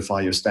like to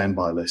notify your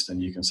standby list?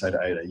 And you can say to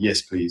Aider,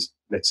 yes, please,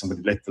 let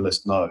the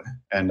list know.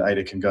 And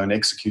Aider can go and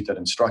execute that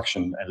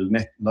instruction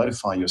and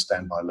notify your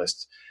standby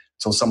list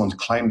until someone's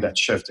claimed that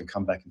shift and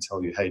come back and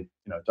tell you, hey,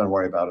 don't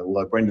worry about it.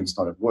 Although Brendan's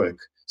not at work,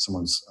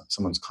 someone's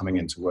coming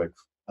in to work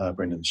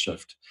Brendan's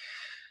shift.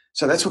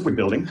 So that's what we're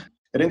building.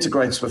 It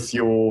integrates with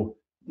your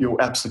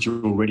apps that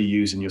you already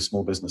use in your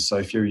small business. So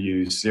if you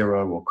use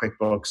Xero or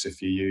QuickBooks,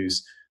 if you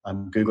use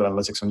Google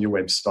Analytics on your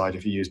website,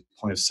 if you use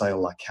point of sale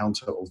like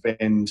Counter or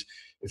Vend,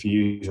 if you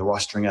use a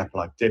rostering app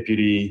like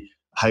Deputy,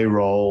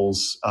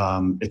 payrolls,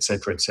 et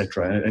cetera, et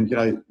cetera.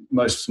 And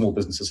most small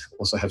businesses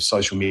also have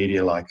social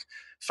media like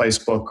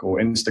Facebook or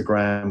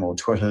Instagram or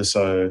Twitter,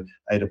 so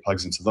Aider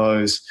plugs into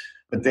those.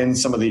 But then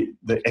some of the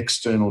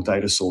external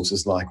data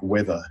sources like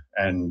weather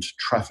and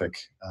traffic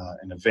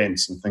and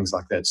events and things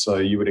like that. So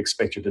you would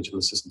expect your digital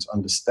assistant to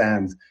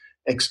understand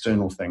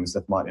external things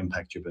that might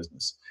impact your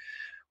business.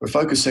 We're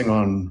focusing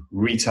on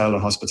retail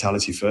and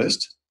hospitality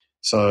first.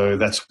 So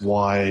that's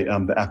why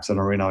the apps that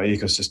are in our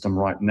ecosystem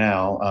right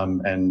now,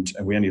 and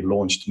we only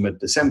launched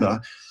mid-December,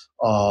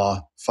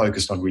 are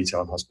focused on retail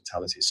and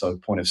hospitality. So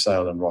point of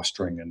sale and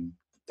rostering and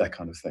that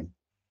kind of thing.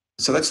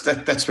 So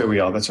that's where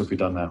we are. That's what we've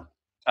done now.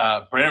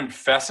 Brendan,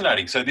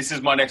 fascinating. So this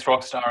is my next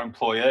rockstar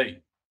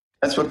employee.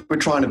 That's what we're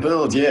trying to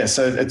build. Yeah.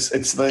 So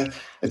it's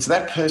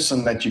that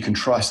person that you can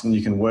trust and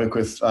you can work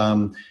with.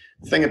 The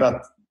thing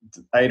about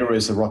Aider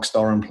as a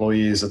rockstar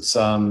employee is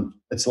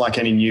it's like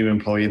any new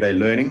employee, they're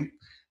learning.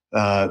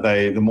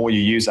 The more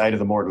you use Aider,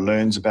 the more it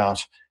learns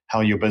about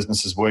how your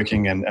business is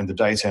working and the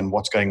data and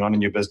what's going on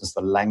in your business,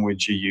 the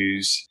language you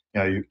use,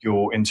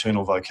 your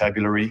internal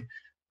vocabulary.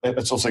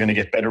 It's also going to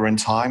get better in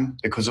time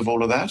because of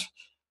all of that.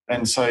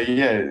 And so,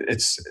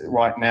 it's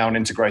right now and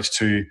integrates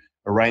to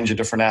a range of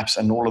different apps,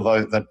 and all of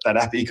those, that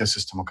app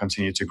ecosystem will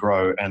continue to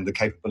grow and the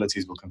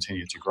capabilities will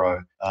continue to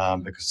grow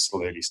because it's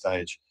still early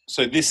stage.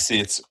 So this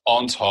sits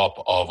on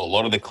top of a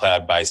lot of the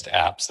cloud-based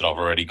apps that I've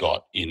already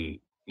got in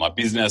my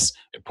business.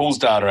 It pulls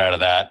data out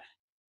of that.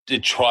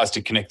 It tries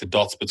to connect the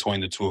dots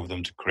between the two of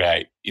them to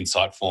create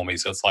insight for me.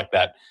 So it's like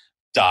that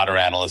data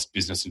analyst,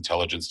 business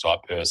intelligence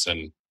type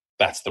person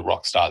that's the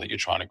rock star that you're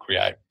trying to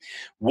create.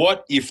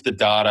 What if the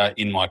data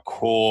in my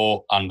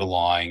core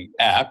underlying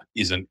app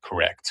isn't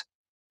correct?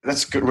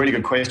 That's a really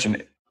good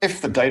question.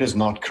 If the data is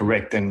not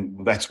correct, then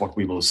that's what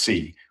we will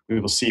see. We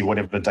will see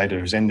whatever the data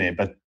is in there,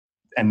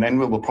 and then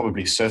we will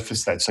probably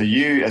surface that. So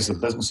you, as a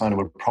business owner,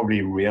 would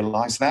probably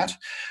realize that.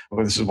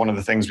 Well, this is one of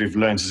the things we've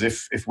learned is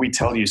if we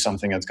tell you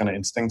something that's going to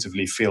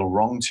instinctively feel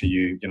wrong to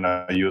you,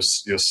 your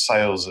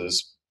sales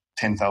is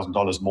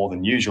 $10,000 more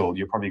than usual,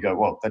 you probably go,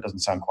 well, that doesn't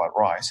sound quite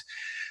right.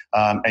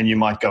 And you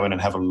might go in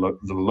and have a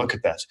look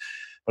at that.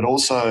 But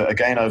also,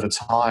 again, over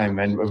time,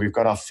 and we've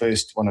got our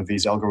first one of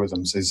these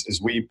algorithms,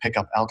 is we pick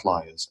up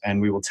outliers, and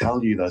we will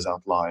tell you those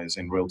outliers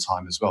in real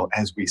time as well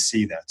as we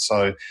see that.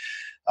 So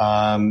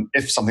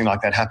if something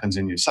like that happens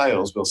in your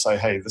sales, we'll say,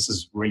 hey, this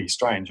is really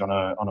strange. On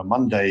a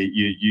Monday,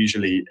 you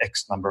usually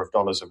X number of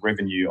dollars of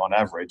revenue on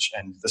average,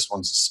 and this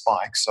one's a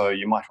spike. So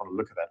you might want to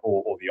look at that,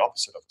 or the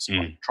opposite of a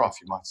spike trough.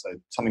 You might say,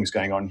 something's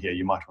going on here.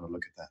 You might want to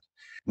look at that.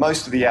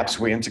 Most of the apps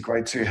we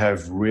integrate to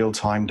have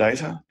real-time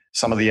data.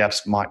 Some of the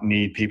apps might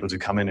need people to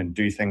come in and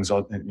do things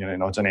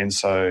in odds and ends.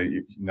 So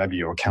maybe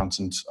your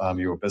accountant,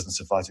 your business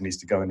advisor needs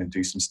to go in and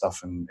do some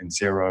stuff in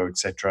Xero,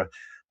 etc.,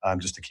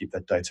 just to keep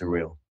that data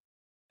real.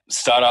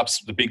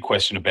 Startups, the big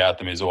question about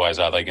them is always,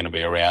 are they going to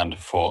be around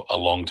for a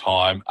long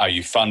time? Are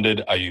you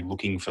funded? Are you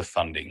looking for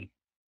funding?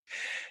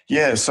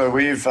 Yeah, so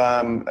we've,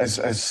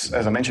 as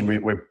I mentioned,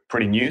 we're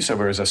pretty new. So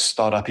we're as a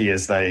startup-y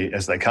as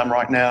they come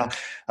right now.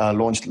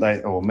 Launched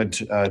late or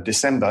mid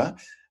December.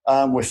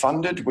 We're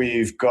funded.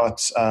 We've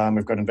got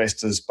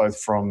investors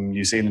both from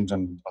New Zealand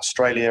and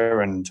Australia,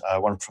 and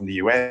one from the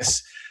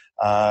US.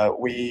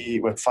 We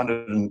were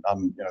funded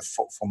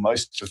for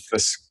most of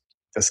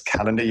this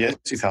calendar year,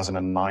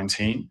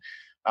 2019.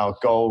 Our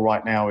goal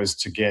right now is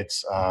to get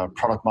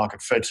product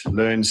market fit,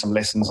 learn some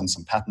lessons and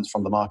some patterns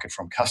from the market,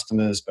 from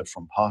customers, but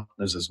from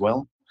partners as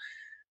well.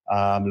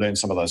 Learn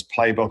some of those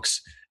playbooks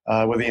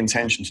with the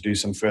intention to do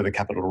some further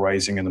capital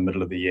raising in the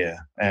middle of the year.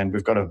 And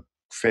we've got a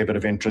fair bit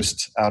of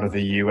interest out of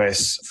the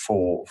US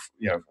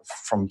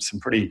from some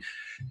pretty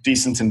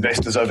decent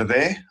investors over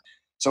there.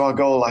 So our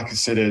goal, like I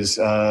said, is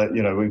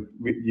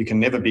you can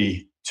never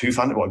be too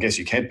funded. Well, I guess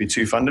you can't be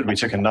too funded. We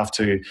took enough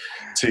to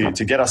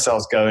get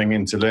ourselves going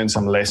and to learn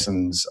some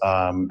lessons,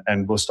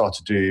 and we'll start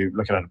to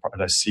look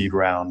at a seed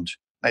round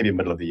maybe in the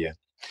middle of the year.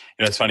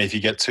 It's funny, if you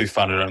get too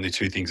funded, only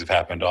two things have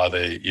happened.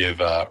 Either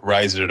you've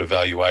raised it at a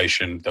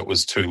valuation that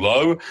was too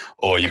low,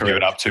 or you've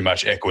given up too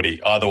much equity.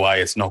 Either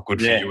way, it's not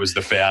good for you as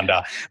the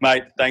founder.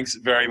 Mate, thanks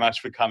very much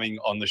for coming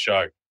on the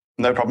show.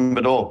 No problem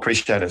at all.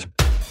 Appreciate it.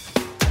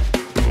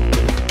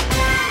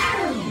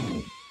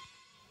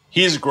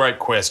 Here's a great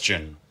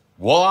question.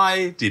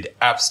 Why did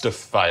Appster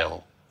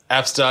fail?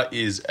 Appster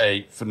is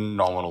a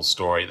phenomenal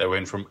story. They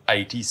went from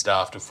 80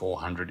 staff to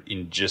 400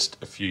 in just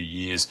a few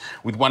years,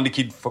 with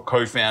wonderkid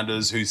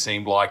co-founders who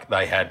seemed like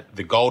they had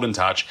the golden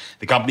touch.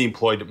 The company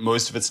employed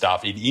most of its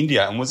staff in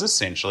India and was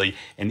essentially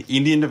an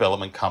Indian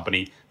development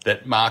company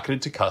that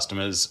marketed to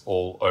customers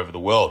all over the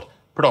world,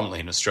 predominantly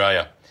in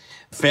Australia.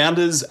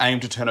 Founders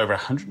aimed to turn over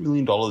 $100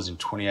 million in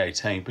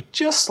 2018, but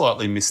just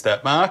slightly missed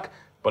that mark.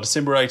 By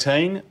December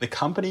 18, the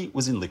company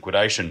was in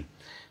liquidation.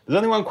 There's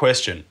only one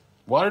question.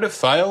 Why did it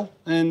fail?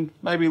 And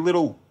maybe a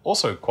little,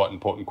 also quite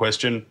important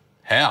question,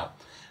 how?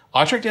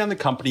 I tracked down the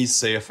company's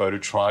CFO to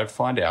try and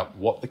find out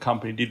what the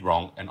company did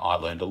wrong, and I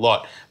learned a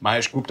lot.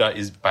 Mahesh Gupta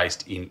is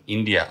based in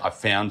India. I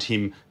found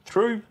him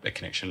through a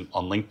connection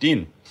on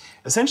LinkedIn.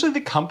 Essentially,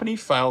 the company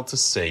failed to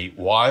see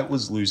why it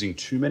was losing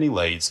too many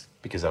leads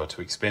because they were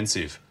too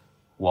expensive.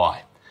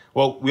 Why?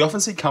 Well, we often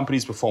see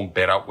companies perform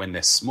better when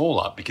they're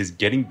smaller because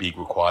getting big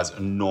requires an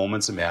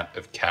enormous amount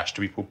of cash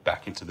to be put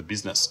back into the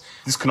business.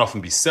 This can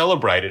often be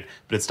celebrated,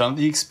 but it's done at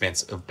the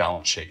expense of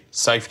balance sheet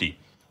safety.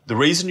 The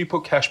reason you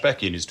put cash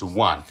back in is to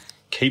 1,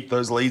 keep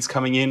those leads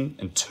coming in,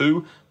 and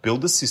 2,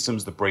 build the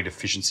systems that breed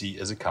efficiency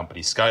as a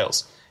company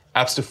scales.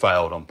 Appster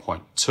failed on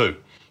point 2.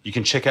 You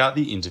can check out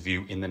the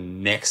interview in the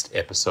next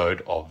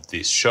episode of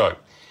this show.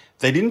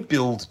 They didn't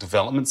build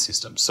development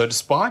systems, so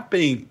despite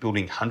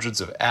building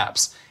hundreds of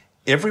apps,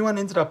 everyone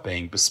ended up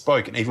being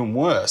bespoke, and even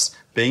worse,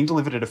 being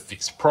delivered at a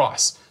fixed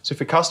price. So if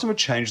a customer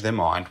changed their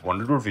mind,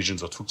 wanted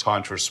revisions, or took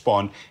time to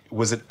respond, it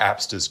was at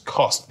Appster's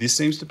cost. This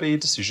seems to be a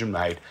decision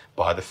made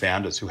by the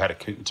founders who had a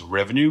commitment to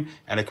revenue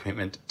and a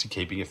commitment to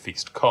keeping a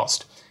fixed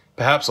cost.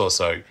 Perhaps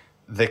also,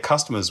 their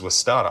customers were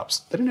startups.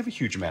 They didn't have a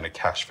huge amount of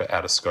cash for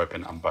out-of-scope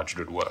and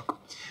unbudgeted work.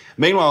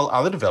 Meanwhile,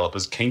 other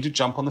developers keen to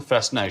jump on the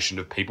fascination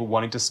of people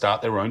wanting to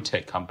start their own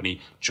tech company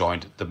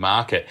joined the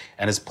market.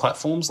 And as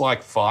platforms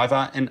like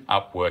Fiverr and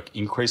Upwork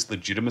increased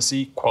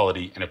legitimacy,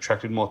 quality, and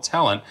attracted more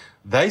talent,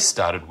 they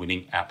started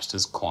winning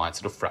Appster's clients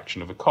at a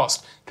fraction of a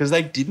cost because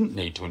they didn't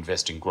need to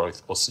invest in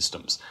growth or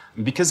systems.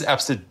 And because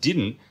Appster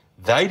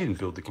they didn't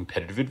build the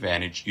competitive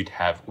advantage you'd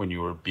have when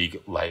you were a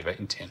big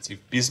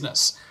labor-intensive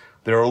business.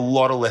 There are a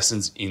lot of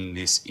lessons in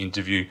this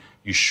interview.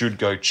 You should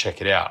go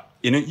check it out.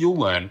 In it, you'll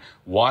learn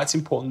why it's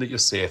important that your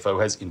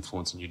CFO has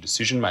influence in your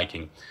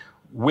decision-making.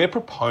 We're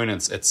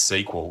proponents at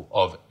Sequel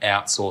of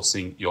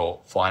outsourcing your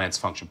finance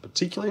function,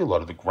 particularly a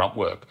lot of the grunt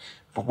work.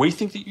 But we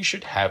think that you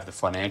should have the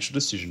financial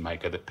decision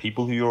maker, the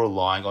people who you're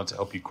relying on to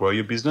help you grow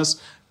your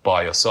business,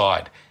 by your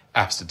side.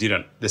 Appster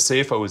didn't. The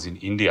CFO was in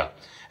India.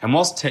 And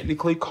whilst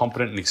technically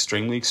competent and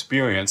extremely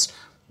experienced,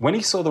 when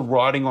he saw the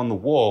writing on the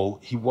wall,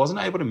 he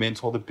wasn't able to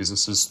mentor the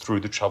businesses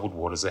through the troubled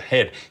waters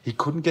ahead. He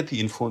couldn't get the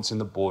influence in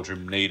the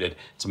boardroom needed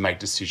to make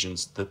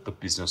decisions that the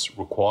business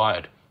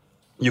required.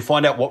 You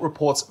find out what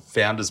reports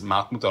founders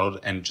Mark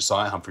McDonald and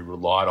Josiah Humphrey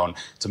relied on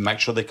to make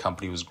sure their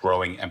company was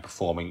growing and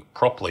performing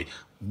properly,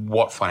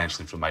 what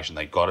financial information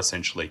they got,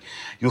 essentially.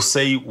 You'll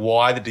see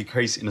why the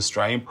decrease in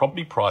Australian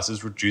property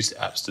prices reduced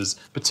Appster's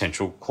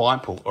potential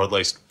client pool, or at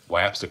least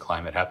why Appster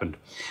claim it happened.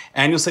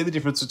 And you'll see the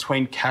difference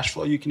between cash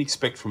flow you can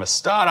expect from a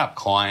startup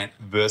client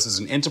versus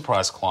an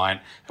enterprise client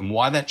and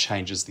why that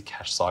changes the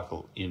cash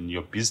cycle in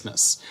your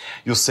business.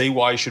 You'll see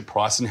why you should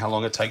price and how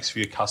long it takes for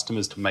your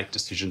customers to make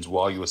decisions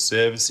while you are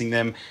servicing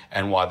them,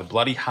 and why the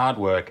bloody hard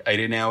work,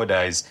 18-hour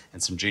days,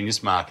 and some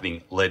genius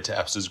marketing led to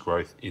Appster's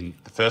growth in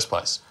the first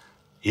place.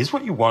 Here's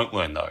what you won't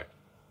learn though.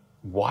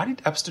 Why did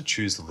Appster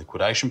choose the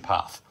liquidation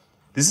path?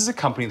 This is a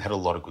company that had a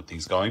lot of good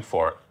things going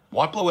for it.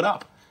 Why blow it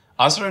up?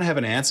 I also don't have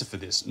an answer for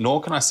this,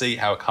 nor can I see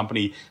how a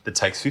company that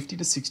takes 50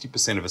 to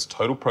 60% of its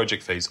total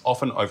project fees,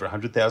 often over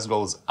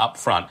 $100,000 up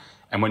front,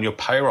 and when your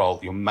payroll,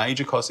 your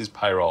major cost is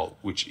payroll,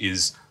 which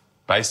is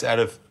based out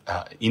of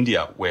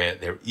India, where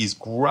there is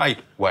great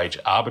wage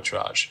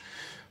arbitrage,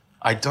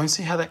 I don't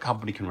see how that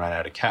company can run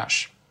out of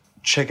cash.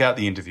 Check out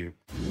the interview.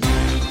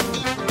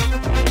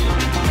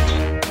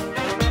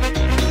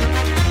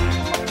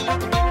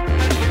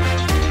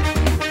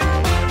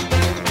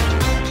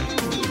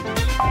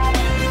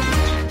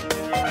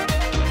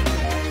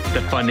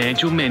 The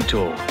Financial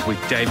Mentor with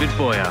David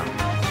Boyer.